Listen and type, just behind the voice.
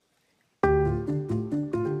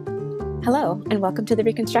Hello, and welcome to The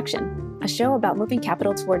Reconstruction, a show about moving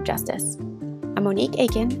capital toward justice. I'm Monique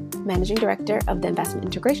Aiken, Managing Director of the Investment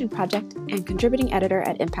Integration Project and contributing editor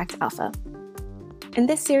at Impact Alpha. In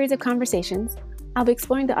this series of conversations, I'll be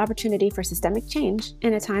exploring the opportunity for systemic change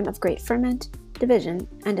in a time of great ferment, division,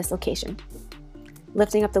 and dislocation.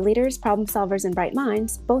 Lifting up the leaders, problem solvers, and bright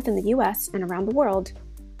minds, both in the US and around the world,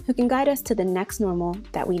 who can guide us to the next normal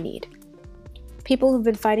that we need. People who've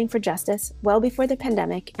been fighting for justice well before the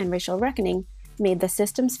pandemic and racial reckoning made the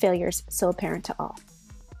system's failures so apparent to all.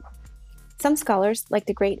 Some scholars, like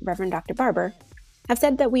the great Reverend Dr. Barber, have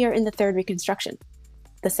said that we are in the third Reconstruction,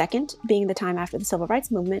 the second being the time after the Civil Rights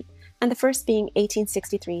Movement, and the first being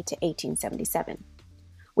 1863 to 1877.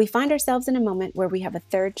 We find ourselves in a moment where we have a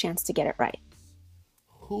third chance to get it right.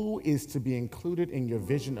 Who is to be included in your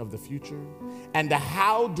vision of the future? And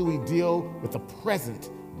how do we deal with the present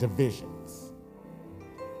divisions?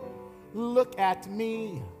 Look at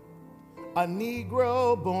me, a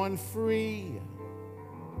Negro born free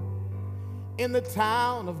in the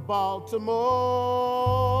town of Baltimore,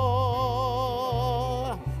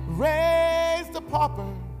 raised a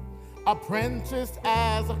pauper, apprenticed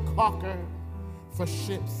as a caulker for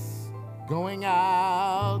ships going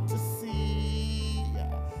out to sea.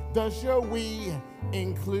 Does your we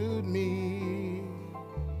include me?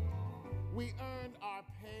 We earned our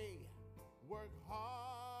pay, work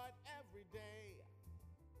hard every day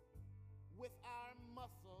with our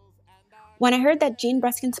muscles and our... When I heard that Jean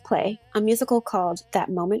Bruskin's play, a musical called That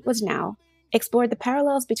Moment Was Now, explored the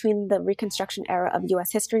parallels between the Reconstruction era of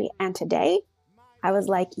US history and today, I was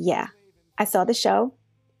like, yeah. I saw the show,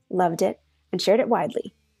 loved it, and shared it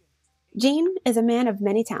widely. Jean is a man of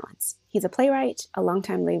many talents. He's a playwright, a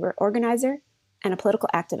longtime labor organizer, and a political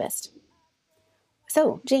activist.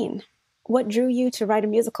 So, Jean, what drew you to write a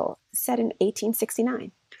musical set in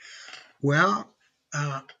 1869? Well,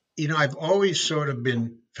 I've always sort of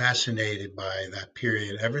been fascinated by that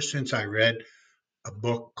period ever since I read a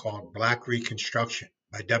book called Black Reconstruction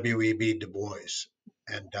by W.E.B. Du Bois.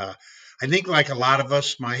 And I think, like a lot of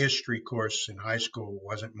us, my history course in high school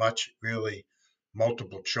wasn't much really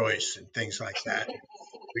multiple choice and things like that.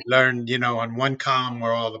 We learned, on one column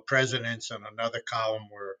were all the presidents, on another column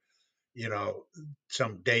were,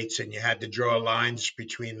 some dates, and you had to draw lines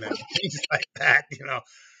between them, things like that.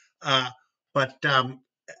 Uh, but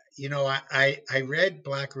I read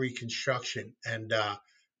Black Reconstruction, and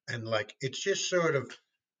like it's just sort of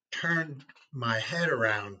turned my head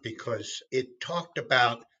around because it talked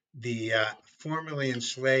about the formerly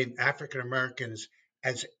enslaved African Americans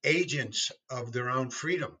as agents of their own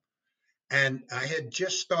freedom. And I had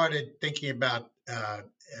just started thinking about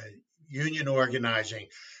union organizing,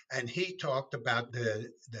 and he talked about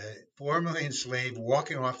the formerly enslaved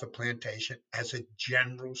walking off the plantation as a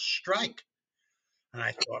general strike. And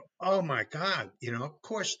I thought, oh my God, of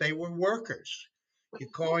course they were workers. You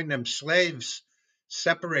calling them slaves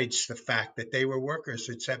separates the fact that they were workers,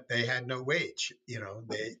 except they had no wage.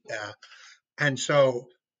 And so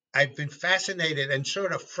I've been fascinated and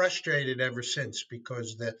sort of frustrated ever since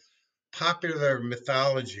because the popular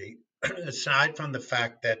mythology, aside from the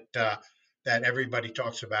fact that everybody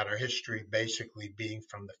talks about our history basically being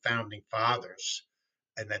from the founding fathers,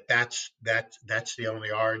 and that's the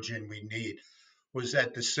only origin we need, was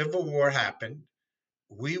that the Civil War happened.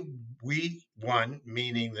 We won,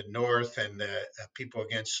 meaning the North and the people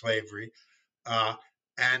against slavery. Uh,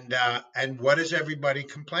 and what does everybody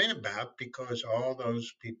complain about? Because all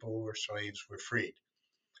those people who were slaves were freed.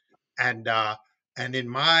 And and in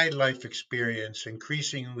my life experience,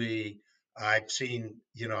 increasingly, I've seen,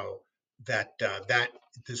 that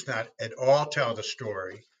does not at all tell the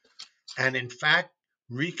story. And in fact,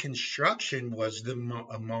 Reconstruction was a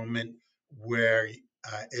moment where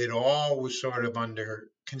it all was sort of under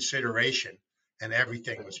consideration and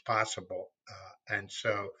everything was possible. And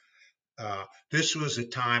so this was a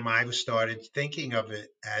time I started thinking of it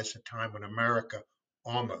as a time when America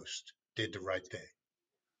almost did the right thing.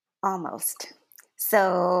 Almost.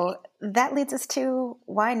 So that leads us to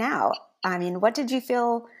why now? I mean, what did you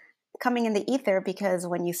feel coming in the ether? Because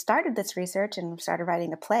when you started this research and started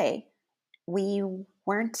writing the play, we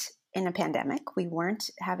weren't in a pandemic. We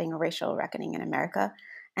weren't having a racial reckoning in America.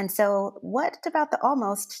 And so what about the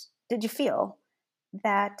almost did you feel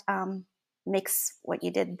that makes what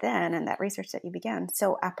you did then and that research that you began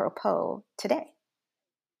so apropos today?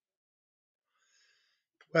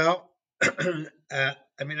 Well,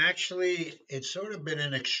 actually, it's sort of been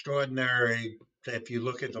an extraordinary, if you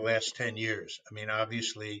look at the last 10 years. I mean,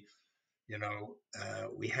 obviously,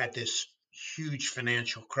 we had this huge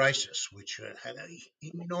financial crisis, which had an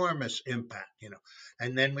enormous impact,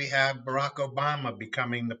 And then we have Barack Obama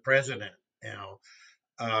becoming the president, you know,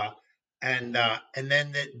 uh, and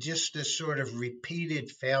then just the sort of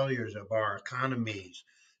repeated failures of our economies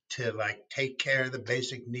to like take care of the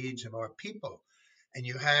basic needs of our people. And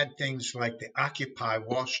you had things like the Occupy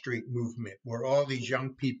Wall Street movement, where all these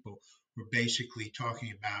young people were basically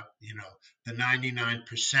talking about, the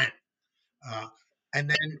 99%. Uh, and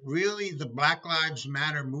then really the Black Lives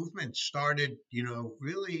Matter movement started,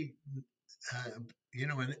 really,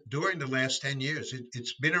 during the last 10 years.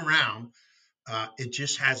 It's been around, it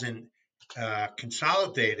just hasn't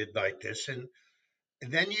consolidated like this. And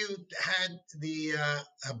then you had the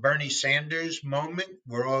Bernie Sanders moment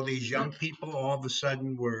where all these young people all of a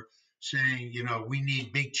sudden were saying, we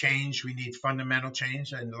need big change, we need fundamental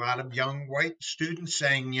change. And a lot of young white students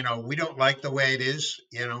saying, we don't like the way it is,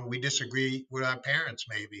 we disagree with our parents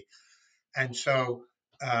maybe. And so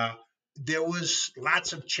uh, there was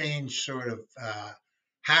lots of change sort of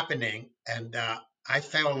happening. And I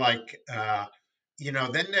felt like, then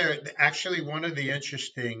there actually one of the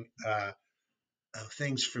interesting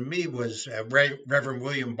things for me was Reverend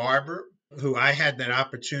William Barber, who I had that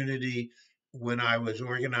opportunity when I was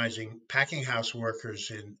organizing packing house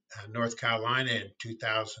workers in North Carolina in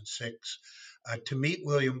 2006 to meet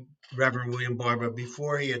Reverend William Barber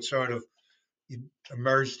before he had sort of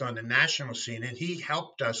emerged on the national scene, and he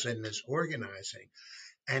helped us in this organizing.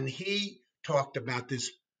 And he talked about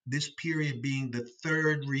this period being the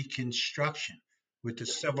third Reconstruction, with the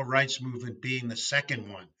civil rights movement being the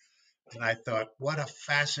second one. And I thought, what a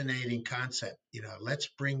fascinating concept. Let's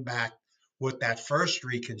bring back what that first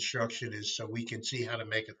Reconstruction is so we can see how to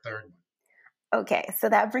make a third one. Okay, so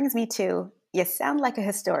that brings me to, you sound like a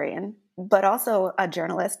historian, but also a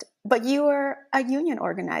journalist, but you were a union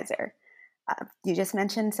organizer. You just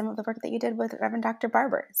mentioned some of the work that you did with Reverend Dr.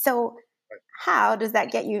 Barber. So how does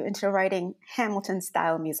that get you into writing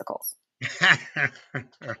Hamilton-style musicals?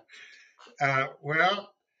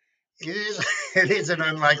 Well, it is an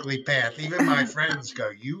unlikely path. Even my friends go,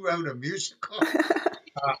 "You wrote a musical?"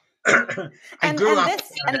 I grew up,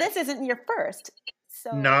 and this isn't your first.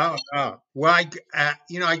 So no. Well,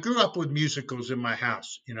 I grew up with musicals in my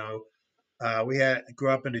house. Grew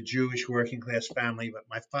up in a Jewish working class family, but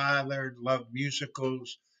my father loved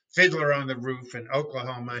musicals. Fiddler on the Roof in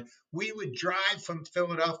Oklahoma. We would drive from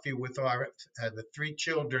Philadelphia with the three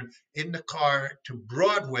children in the car to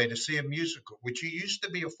Broadway to see a musical, which used to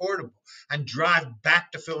be affordable, and drive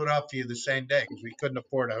back to Philadelphia the same day because we couldn't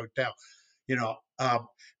afford a hotel. You know,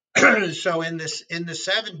 so in the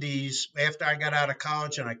 70s, after I got out of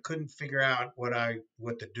college and I couldn't figure out what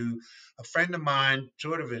to do, a friend of mine,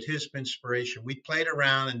 sort of at his inspiration, we played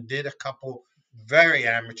around and did a couple very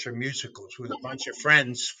amateur musicals with a bunch of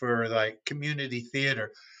friends for like community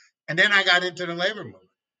theater. And then I got into the labor movement,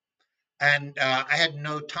 and I had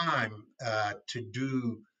no time to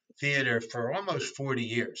do theater for almost 40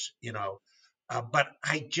 years, but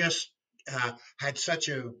I just had such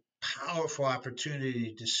a powerful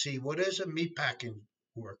opportunity to see what is a meatpacking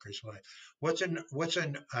worker's life. What's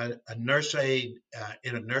a nurse aide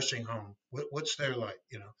in a nursing home? What's their life?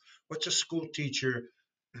 What's a school teacher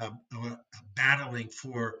battling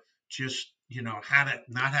for just how to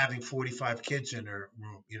not having 45 kids in her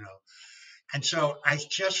room? And so I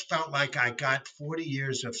just felt like I got 40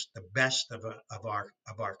 years of the best of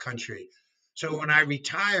our country. So when I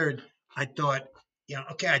retired, I thought,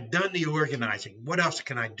 okay, I've done the organizing. What else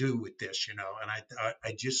can I do with this? And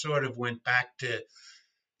I just sort of went back to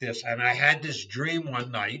this, and I had this dream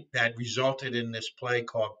one night that resulted in this play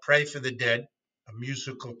called Pray for the Dead, a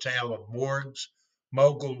musical tale of morgues,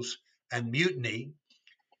 moguls, and mutiny.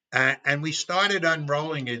 And we started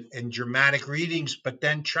unrolling it in dramatic readings, but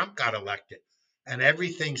then Trump got elected and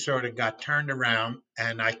everything sort of got turned around.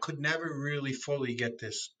 And I could never really fully get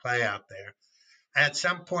this play out there. At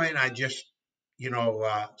some point, I just,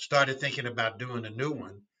 started thinking about doing a new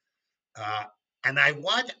one. Uh, and I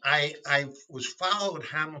was followed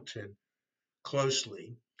Hamilton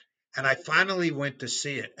closely, and I finally went to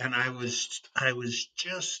see it, and I was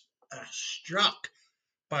just struck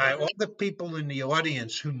by all the people in the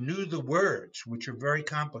audience who knew the words, which are very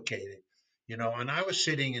complicated, and I was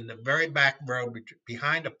sitting in the very back row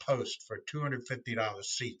behind a post for $250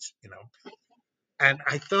 seats, and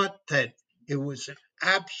I thought that it was an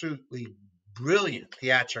absolutely brilliant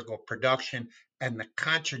theatrical production, and the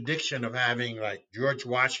contradiction of having like George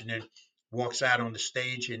Washington walks out on the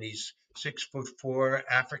stage and he's 6'4"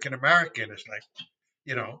 African American. It's like,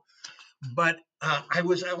 you know, but I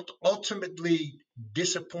was ultimately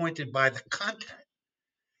disappointed by the content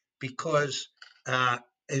because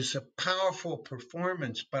is a powerful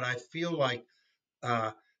performance, but I feel like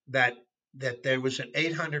uh, that that there was an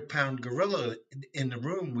 800-pound gorilla in the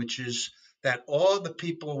room, which is that all the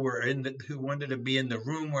people were who wanted to be in the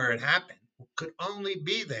room where it happened could only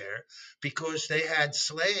be there because they had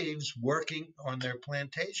slaves working on their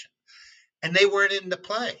plantation, and they weren't in the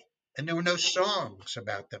play, and there were no songs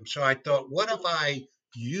about them. So I thought, what if I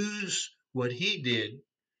use what he did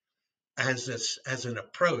as an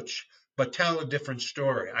approach, but tell a different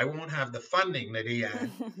story. I won't have the funding that he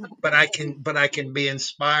had, but I can be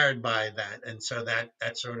inspired by that, and so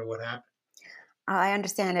that's sort of what happened. I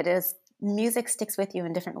understand it is music sticks with you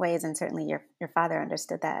in different ways, and certainly your father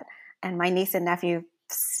understood that. And my niece and nephew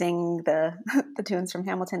sing the the tunes from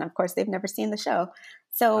Hamilton. Of course, they've never seen the show.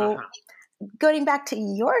 So Uh-huh. going back to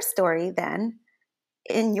your story, then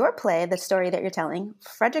in your play, the story that you're telling,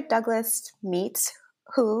 Frederick Douglass meets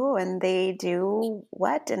who, and they do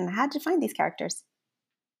what, and how'd you find these characters?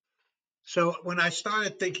 So when I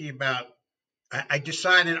started thinking about, I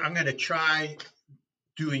decided I'm going to try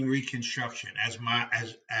doing Reconstruction as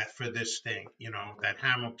for this thing, that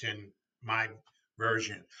Hamilton, my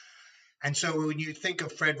version. And so when you think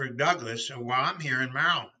of Frederick Douglass, well, I'm here in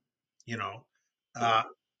Maryland, you know, uh,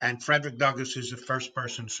 and Frederick Douglass is the first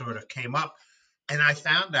person sort of came up. And I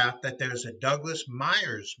found out that there's a Douglas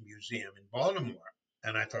Myers Museum in Baltimore.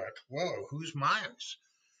 And I thought, whoa, who's Myers?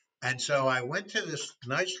 And so I went to this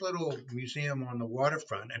nice little museum on the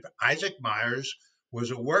waterfront, and Isaac Myers was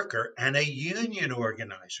a worker and a union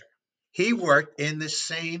organizer. He worked in the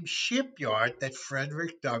same shipyard that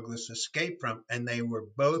Frederick Douglass escaped from, and they were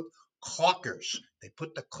both caulkers. They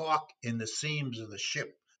put the caulk in the seams of the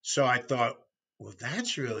ship. So I thought, well,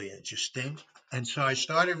 that's really interesting. And so I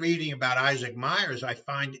started reading about Isaac Myers. I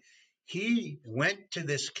find he went to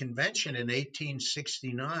this convention in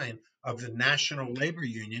 1869 of the National Labor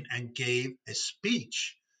Union and gave a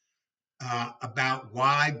speech about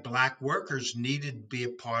why Black workers needed to be a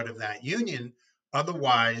part of that union.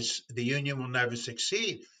 Otherwise, the union will never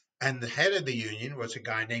succeed. And the head of the union was a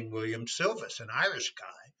guy named William Silvis, an Irish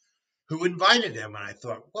guy, who invited him. And I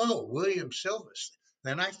thought, whoa, William Silvis.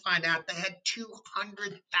 Then I find out they had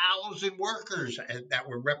 200,000 workers that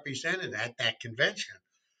were represented at that convention.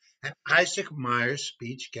 And Isaac Myers'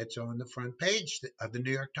 speech gets on the front page of the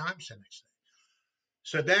New York Times the next day.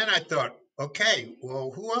 So then I thought, okay,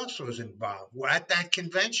 well, who else was involved? Well, at that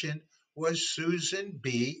convention was Susan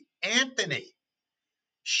B. Anthony.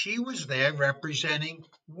 She was there representing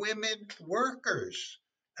women workers.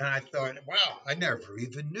 And I thought, wow, I never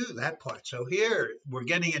even knew that part. So here we're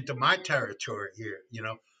getting into my territory here,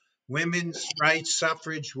 women's rights,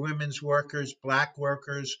 suffrage, women's workers, Black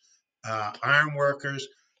workers, iron workers.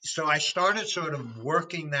 So I started sort of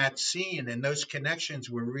working that scene, and those connections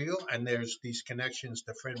were real. And there's these connections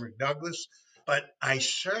to Frederick Douglass. But I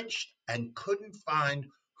searched and couldn't find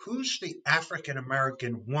who's the African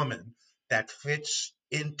American woman that fits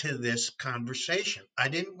into this conversation. I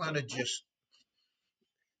didn't want to just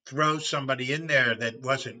throw somebody in there that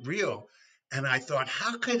wasn't real. And I thought,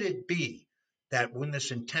 how could it be that when this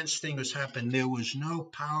intense thing was happening, there was no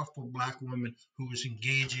powerful Black woman who was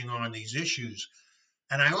engaging on these issues?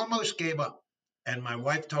 And I almost gave up. And my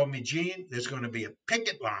wife told me, Gene, there's going to be a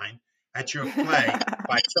picket line at your play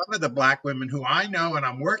by some of the Black women who I know and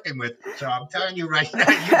I'm working with. So I'm telling you right now,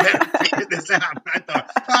 you better figure this out. And I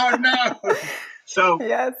thought, oh no. So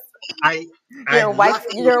Yes. I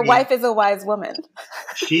Your wife is a wise woman.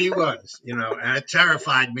 She was, and it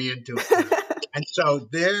terrified me into it. And so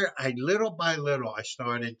there, little by little, I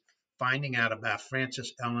started finding out about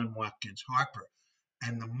Frances Ellen Watkins Harper.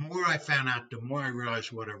 And the more I found out, the more I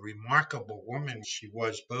realized what a remarkable woman she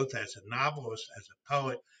was, both as a novelist, as a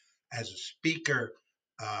poet, as a speaker,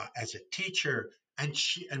 as a teacher.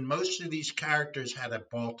 And most of these characters had a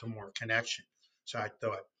Baltimore connection. So I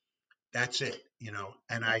thought, that's it,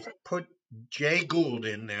 And I put Jay Gould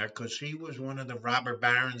in there because he was one of the robber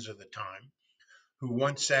barons of the time who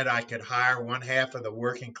once said I could hire one half of the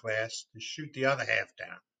working class to shoot the other half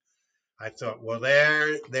down. I thought, well,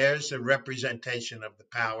 there's a representation of the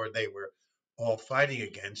power they were all fighting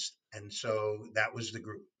against. And so that was the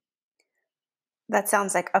group. That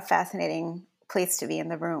sounds like a fascinating place to be in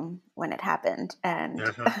the room when it happened. And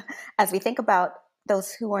as we think about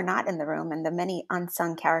those who were not in the room and the many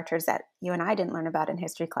unsung characters that you and I didn't learn about in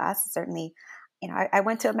history class, certainly, I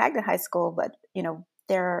went to a magnet high school, but,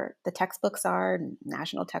 the textbooks are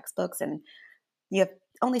national textbooks, and you have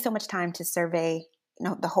only so much time to survey,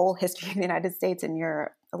 the whole history of the United States in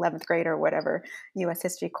your 11th grade or whatever U.S.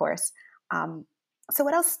 history course. So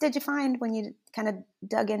what else did you find when you kind of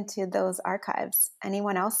dug into those archives?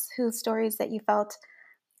 Anyone else whose stories that you felt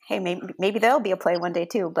Hey, maybe there'll be a play one day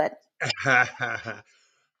too, but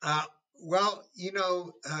uh, well,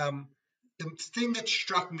 the thing that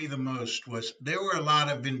struck me the most was there were a lot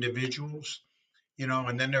of individuals,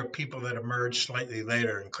 and then there are people that emerged slightly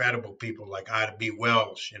later, incredible people like Ida B.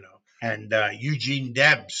 Wells, and Eugene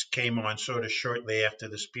Debs came on sort of shortly after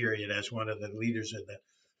this period as one of the leaders of the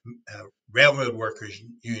Railroad Workers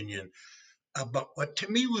Union. But what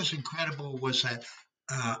to me was incredible was that,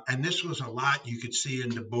 and this was a lot you could see in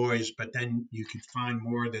Du Bois, but then you could find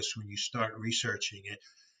more of this when you start researching it,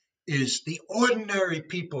 is the ordinary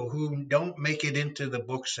people who don't make it into the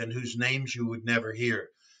books and whose names you would never hear.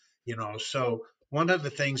 So one of the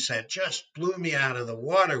things that just blew me out of the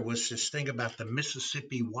water was this thing about the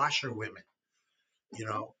Mississippi washerwomen.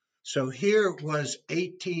 So here was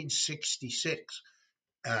 1866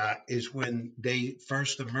 is when they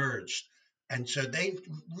first emerged. And so they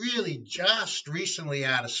really just recently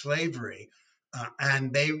out of slavery.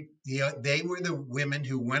 And they were the women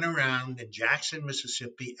who went around in Jackson,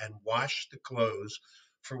 Mississippi and washed the clothes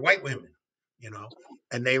for white women,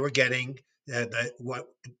 and they were getting what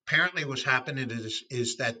apparently was happening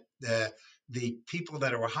is that the people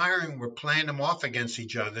that were hiring were playing them off against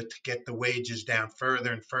each other to get the wages down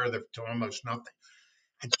further and further to almost nothing.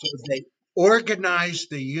 And so they organized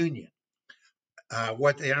the union. I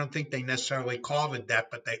don't think they necessarily called it that,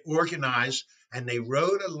 but they organized and they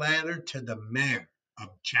wrote a letter to the mayor of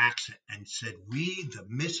Jackson and said, "We, the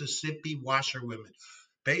Mississippi washerwomen,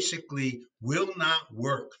 basically will not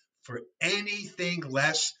work for anything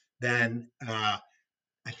less than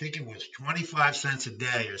I think it was 25 cents a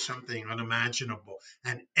day or something unimaginable.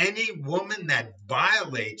 And any woman that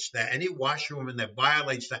violates that, any washerwoman that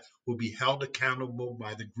violates that, will be held accountable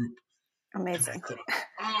by the group." And I amazing. thought,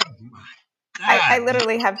 oh my I God.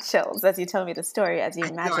 literally have chills as you tell me the story, as you I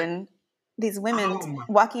thought, imagine these women oh my.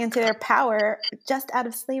 walking into their power just out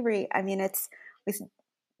of slavery. I mean, we,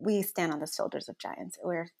 we stand on the shoulders of giants.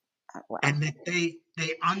 We're, wow, And that they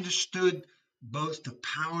understood both the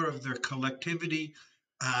power of their collectivity,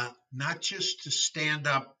 not just to stand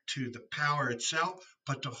up to the power itself,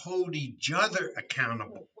 but to hold each other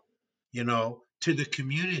accountable, to the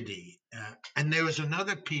community. And there was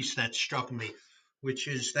another piece that struck me, which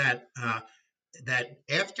is that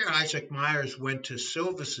after Isaac Myers went to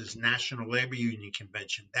Silvis's National Labor Union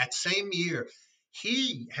Convention, that same year,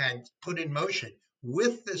 he had put in motion,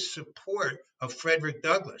 with the support of Frederick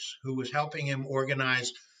Douglass, who was helping him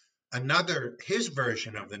organize his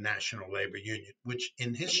version of the National Labor Union, which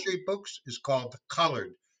in history books is called the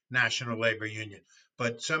Colored National Labor Union.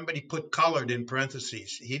 But somebody put colored in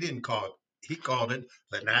parentheses. He didn't call it, he called it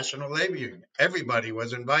the National Labor Union. Everybody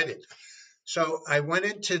was invited. So I went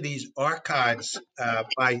into these archives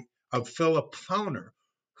of Philip Foner,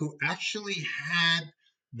 who actually had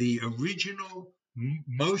the original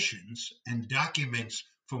motions and documents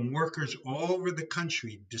from workers all over the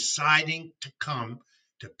country deciding to come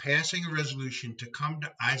to passing a resolution to come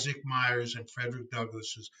to Isaac Myers and Frederick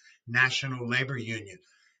Douglass's National Labor Union.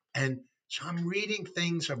 And so I'm reading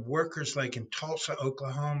things of workers like in Tulsa,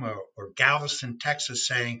 Oklahoma, or Galveston, Texas,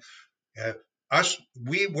 saying, uh,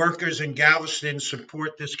 we workers in Galveston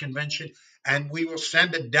support this convention, and we will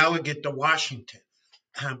send a delegate to Washington.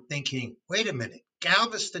 And I'm thinking, wait a minute,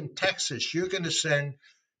 Galveston, Texas, you're going to send,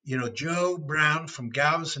 Joe Brown from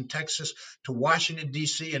Galveston, Texas to Washington,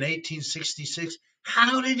 D.C. in 1866.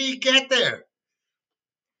 How did he get there?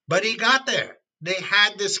 But he got there. They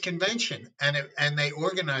had this convention, and they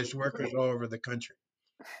organized workers all over the country.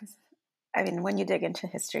 I mean, when you dig into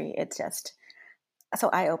history, it's just so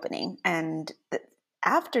eye-opening. And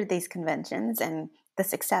after these conventions and the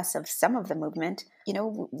success of some of the movement,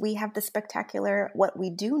 we have the spectacular, what we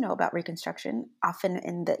do know about Reconstruction, often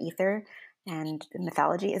in the ether and the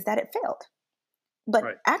mythology, is that it failed. But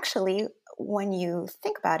Right. Actually, when you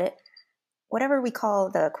think about it, whatever we call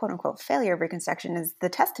the quote-unquote failure of Reconstruction is the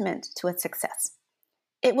testament to its success.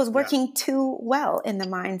 It was working too well in the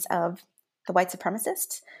minds of the white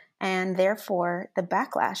supremacists, and therefore the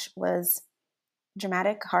backlash was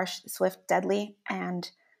dramatic, harsh, swift, deadly,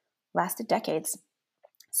 and lasted decades.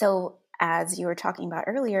 So, as you were talking about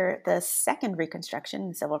earlier, the second Reconstruction,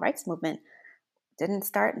 the Civil Rights Movement, didn't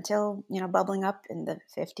start until, bubbling up in the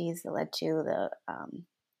 50s that led to the,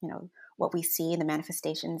 what we see in the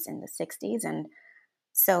manifestations in the 60s. And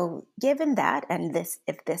so, given that, and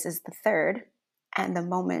if this is the third, and the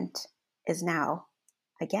moment is now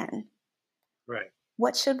again, Right.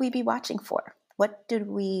 what should we be watching for? What do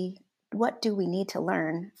we need to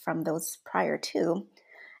learn from those prior two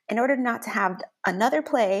in order not to have another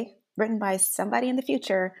play written by somebody in the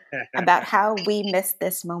future about how we missed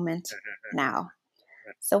this moment now?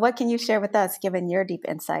 So, what can you share with us, given your deep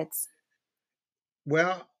insights?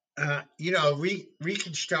 Well,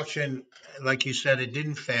 Reconstruction, like you said, it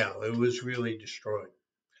didn't fail. It was really destroyed.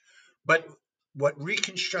 But what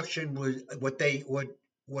Reconstruction was,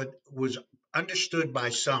 what was understood by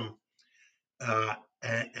some,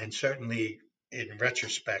 and certainly in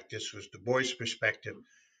retrospect, this was Du Bois' perspective.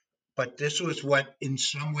 But this was what, in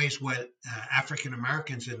some ways, what African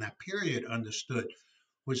Americans in that period understood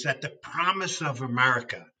was that the promise of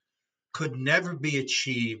America could never be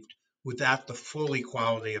achieved without the full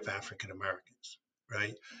equality of African Americans,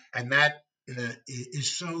 right? And that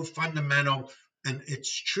is so fundamental. And it's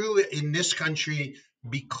true in this country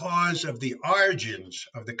because of the origins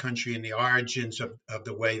of the country and the origins of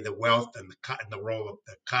the way the wealth and the cotton, the role of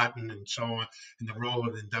the cotton and so on, and the role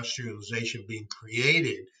of industrialization being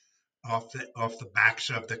created off the backs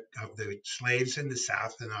of the slaves in the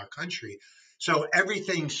South in our country. So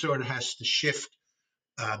everything sort of has to shift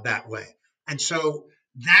that way. And so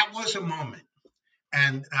that was a moment.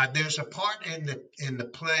 And there's a part in the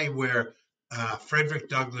play where Frederick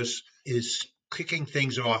Douglass is kicking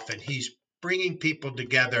things off, and he's bringing people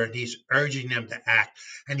together, and he's urging them to act.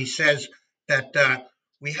 And he says that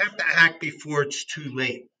we have to act before it's too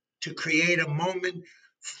late to create a moment,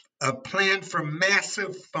 a plan for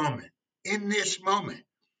massive fulfillment in this moment.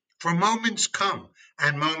 For moments come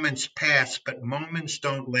and moments pass, but moments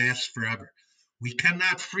don't last forever. We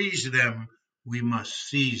cannot freeze them, we must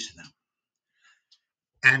seize them.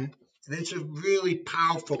 And it's a really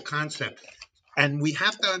powerful concept. And we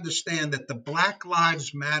have to understand that the Black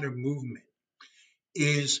Lives Matter movement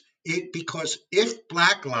is it because if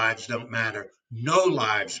Black lives don't matter, no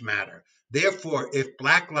lives matter. Therefore, if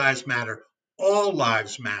Black lives matter, all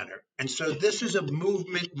lives matter. And so this is a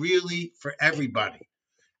movement really for everybody.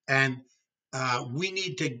 And we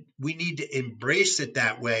need to embrace it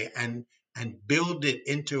that way and build it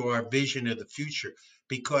into our vision of the future.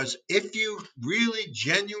 Because if you really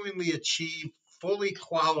genuinely achieve full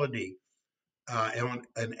equality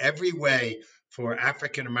in every way for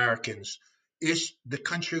African Americans, the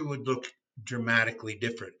country would look dramatically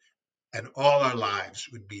different, and all our lives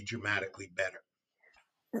would be dramatically better.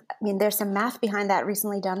 I mean, there's some math behind that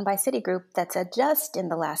recently done by Citigroup that said just in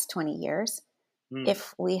the last 20 years,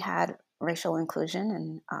 if we had racial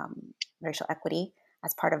inclusion and racial equity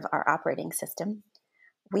as part of our operating system,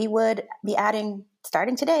 we would be adding,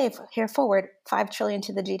 starting today, here forward, 5 trillion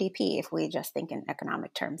to the GDP if we just think in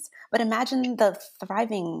economic terms. But imagine the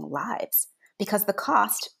thriving lives, because the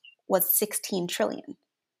cost was 16 trillion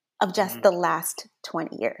of just the last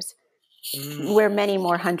 20 years. We're many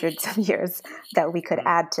more hundreds of years that we could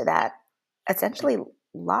add to that essentially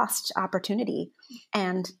lost opportunity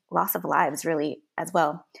and loss of lives really as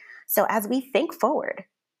well. So as we think forward,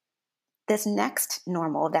 this next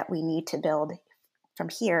normal that we need to build from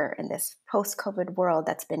here in this post-COVID world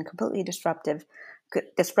that's been completely disrupted,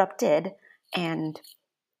 and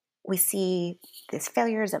we see these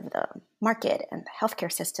failures of the market and the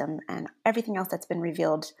healthcare system and everything else that's been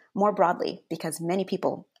revealed more broadly because many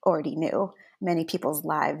people already knew, many people's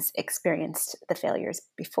lives experienced the failures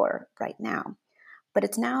before right now. But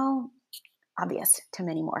it's now obvious to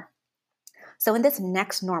many more. So in this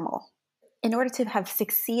next normal, in order to have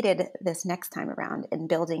succeeded this next time around in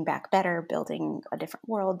building back better, building a different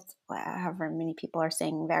world, however many people are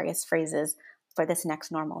saying various phrases for this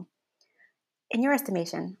next normal, in your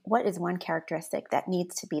estimation, what is one characteristic that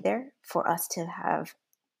needs to be there for us to have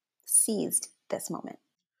seized this moment?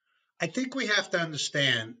 I think we have to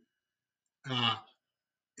understand,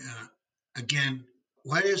 again,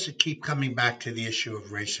 why does it keep coming back to the issue of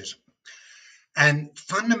racism? And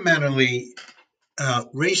fundamentally,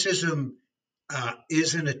 racism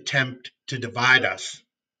is an attempt to divide us,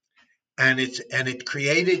 and it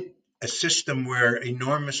created a system where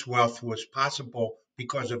enormous wealth was possible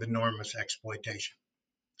because of enormous exploitation.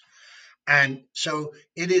 And so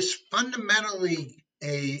it is fundamentally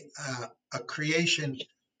a creation,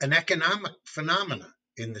 an economic phenomena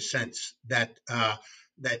in the sense that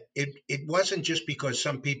it wasn't just because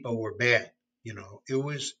some people were bad. It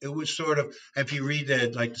was sort of, if you read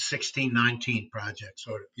the 1619 Project,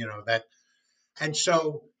 sort of, that. And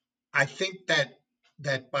so I think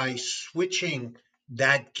that by switching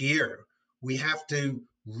that gear, we have to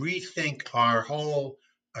rethink our whole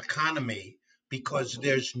economy, because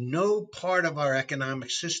there's no part of our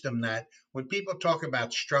economic system that, when people talk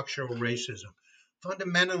about structural racism,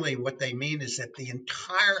 fundamentally what they mean is that the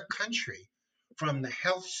entire country, from the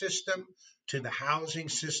health system to the housing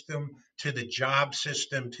system to the job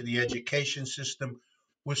system to the education system,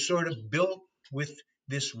 was sort of built with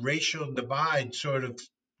this racial divide sort of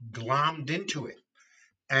glommed into it.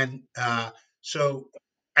 And so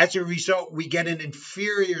as a result, we get an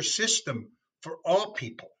inferior system for all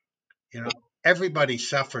people. You know, everybody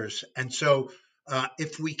suffers. And so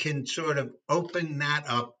if we can sort of open that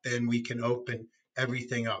up, then we can open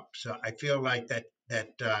everything up. So I feel like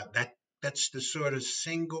that's the sort of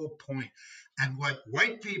single point. And what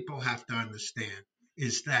white people have to understand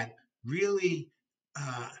is that really,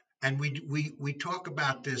 and we talk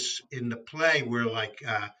about this in the play, where like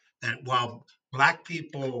that while black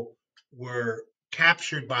people were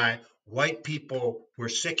captured by it, white people were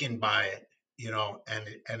sickened by it, and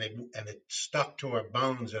it stuck to our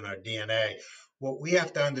bones and our DNA. What we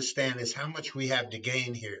have to understand is how much we have to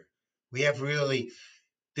gain here. We have really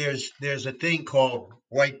there's a thing called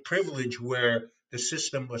white privilege, where the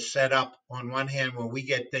system was set up on one hand where we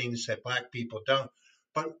get things that black people don't.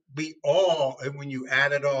 But we all, and when you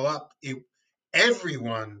add it all up,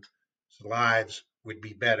 everyone's lives would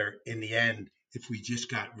be better in the end if we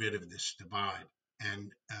just got rid of this divide.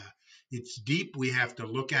 And it's deep. We have to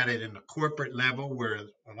look at it in the corporate level where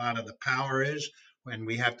a lot of the power is, and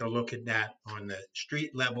we have to look at that on the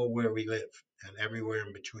street level where we live and everywhere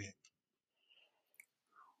in between.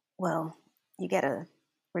 Well, you get a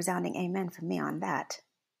resounding amen from me on that.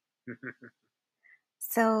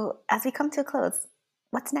 So, as we come to a close,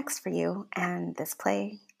 what's next for you and this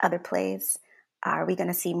play, other plays? Are we going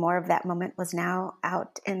to see more of That Moment Was Now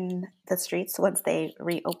out in the streets once they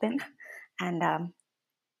reopen? And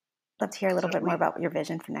love to hear a little bit more about your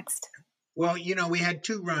vision for next. Well, we had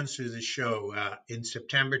 2 runs through the show in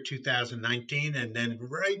September 2019, and then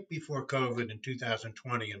right before COVID in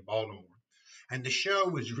 2020 in Baltimore. And the show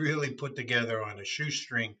was really put together on a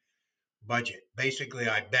shoestring budget. Basically,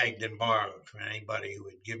 I begged and borrowed from anybody who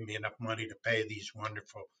would give me enough money to pay these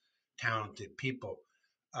wonderful, talented people.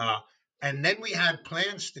 And then we had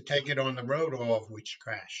plans to take it on the road, all of which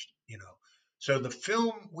crashed. So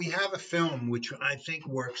we have a film which I think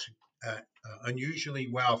works unusually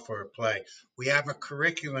well for a play. We have a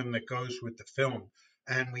curriculum that goes with the film,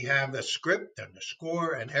 and we have a script and a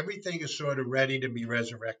score, and everything is sort of ready to be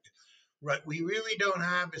resurrected. What we really don't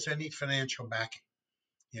have is any financial backing.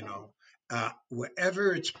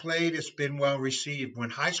 Wherever it's played, it's been well received.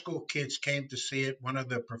 When high school kids came to see it, one of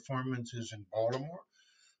the performances in Baltimore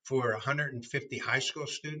for 150 high school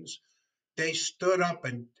students, they stood up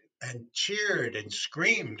and cheered and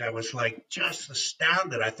screamed. I was like just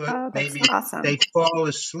astounded. I thought maybe awesome. They'd fall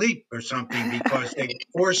asleep or something because they were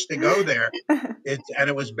forced to go there. And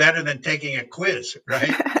it was better than taking a quiz,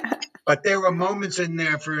 right? But there were moments in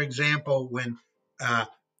there, for example, when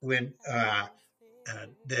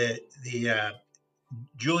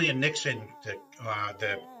Julia Nixon,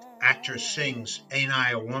 the actress, sings "Ain't I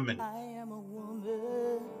a Woman?" I am a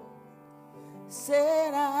woman,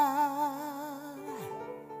 said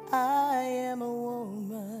I am a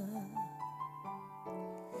woman.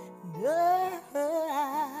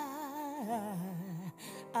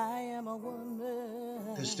 I am a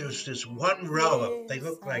woman. There's this one row of, they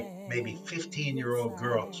look like maybe 15-year-old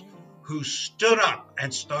girls who stood up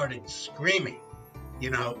and started screaming,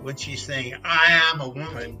 when she's saying, I am a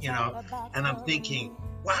woman, and I'm thinking,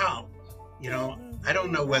 wow, I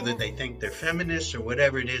don't know whether they think they're feminists or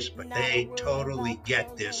whatever it is, but they totally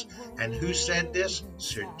get this. And who said this?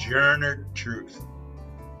 Sojourner Truth,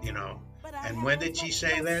 And when did she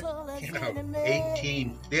say that?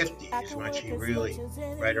 1850 is when she really,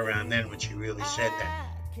 right around then, when she really said that.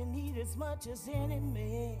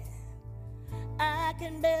 I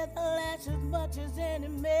can bear the lash as much as any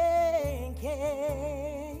man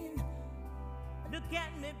can. Look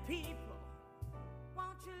at me, people.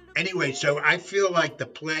 Anyway, so I feel like the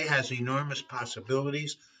play has enormous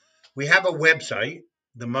possibilities. We have a website,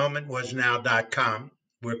 themomentwasnow.com,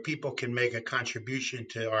 where people can make a contribution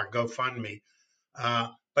to our GoFundMe.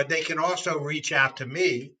 But they can also reach out to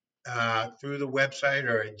me through the website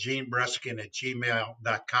or at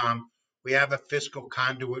genebruskin@gmail.com. We have a fiscal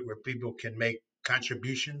conduit where people can make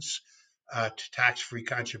contributions to tax-free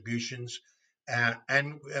contributions.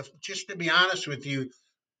 And just to be honest with you,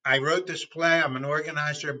 I wrote this play. I'm an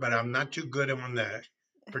organizer, but I'm not too good on the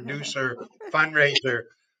producer fundraiser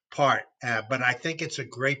part. But I think it's a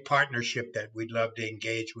great partnership that we'd love to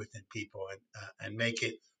engage with in people and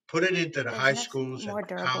put it into the high schools more and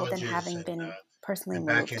durable colleges than having been personally and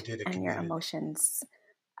moved back into the and community. your emotions.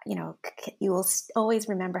 You will always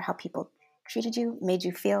remember how people treated you, made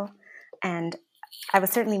you feel. And I was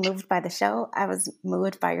certainly moved by the show. I was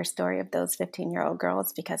moved by your story of those 15-year-old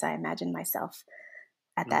girls because I imagined myself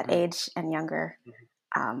at that age and younger.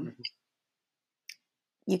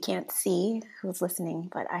 You can't see who's listening,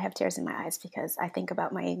 but I have tears in my eyes because I think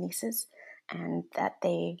about my nieces and that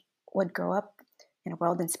they would grow up in a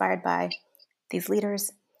world inspired by these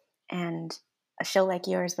leaders and a show like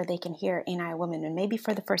yours where they can hear Ain't I a Woman, and maybe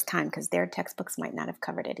for the first time, because their textbooks might not have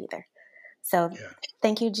covered it either. So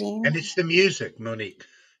thank you, Jean. And it's the music, Monique.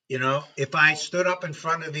 If I stood up in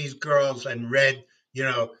front of these girls and read,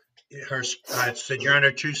 her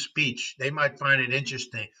Sojourner Truth's speech, they might find it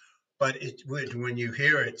interesting. But when you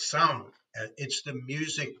hear it sung, it's the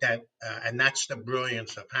music and that's the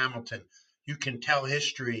brilliance of Hamilton. You can tell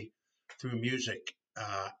history through music,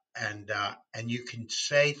 and you can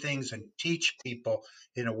say things and teach people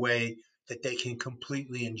in a way that they can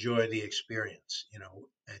completely enjoy the experience.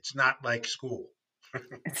 It's not like school.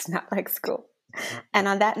 It's not like school. And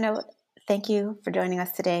on that note, thank you for joining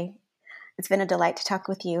us today. It's been a delight to talk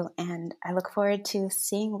with you, and I look forward to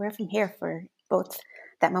seeing where from here for both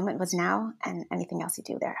That Moment Was Now and anything else you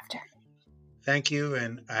do thereafter. Thank you,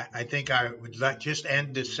 and I think I would just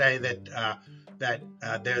end to say that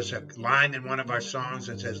there's a line in one of our songs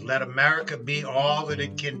that says, "Let America be all that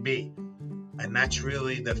it can be," and that's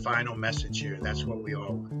really the final message here. That's what we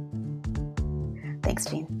all want. Thanks,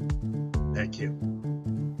 Jean. Thank you.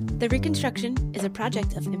 The Reconstruction is a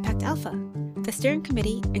project of Impact Alpha. The steering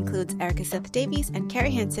committee includes Erica Seth Davies and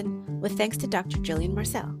Carrie Hansen, with thanks to Dr. Jillian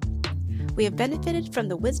Marcel. We have benefited from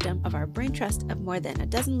the wisdom of our brain trust of more than a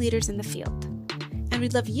dozen leaders in the field. And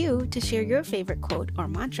we'd love you to share your favorite quote or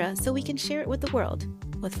mantra so we can share it with the world,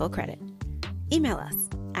 with full credit. Email us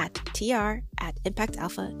at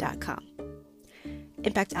tr@impactalpha.com.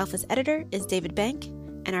 Impact Alpha's editor is David Bank,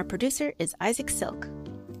 and our producer is Isaac Silk.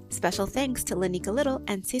 Special thanks to Lanika Little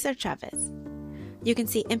and Cesar Chavez. You can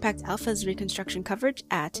see Impact Alpha's Reconstruction coverage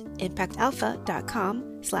at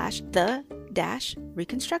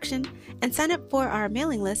impactalpha.com/the-reconstruction and sign up for our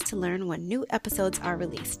mailing list to learn when new episodes are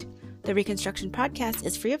released. The Reconstruction podcast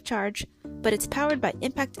is free of charge, but it's powered by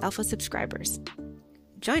Impact Alpha subscribers.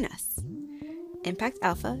 Join us.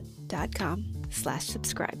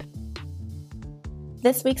 impactalpha.com/subscribe.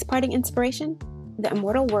 This week's parting inspiration, the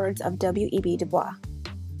immortal words of W.E.B. Du Bois.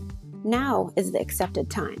 Now is the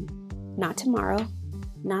accepted time. Not tomorrow,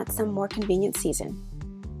 not some more convenient season.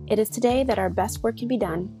 It is today that our best work can be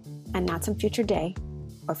done, and not some future day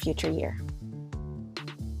or future year.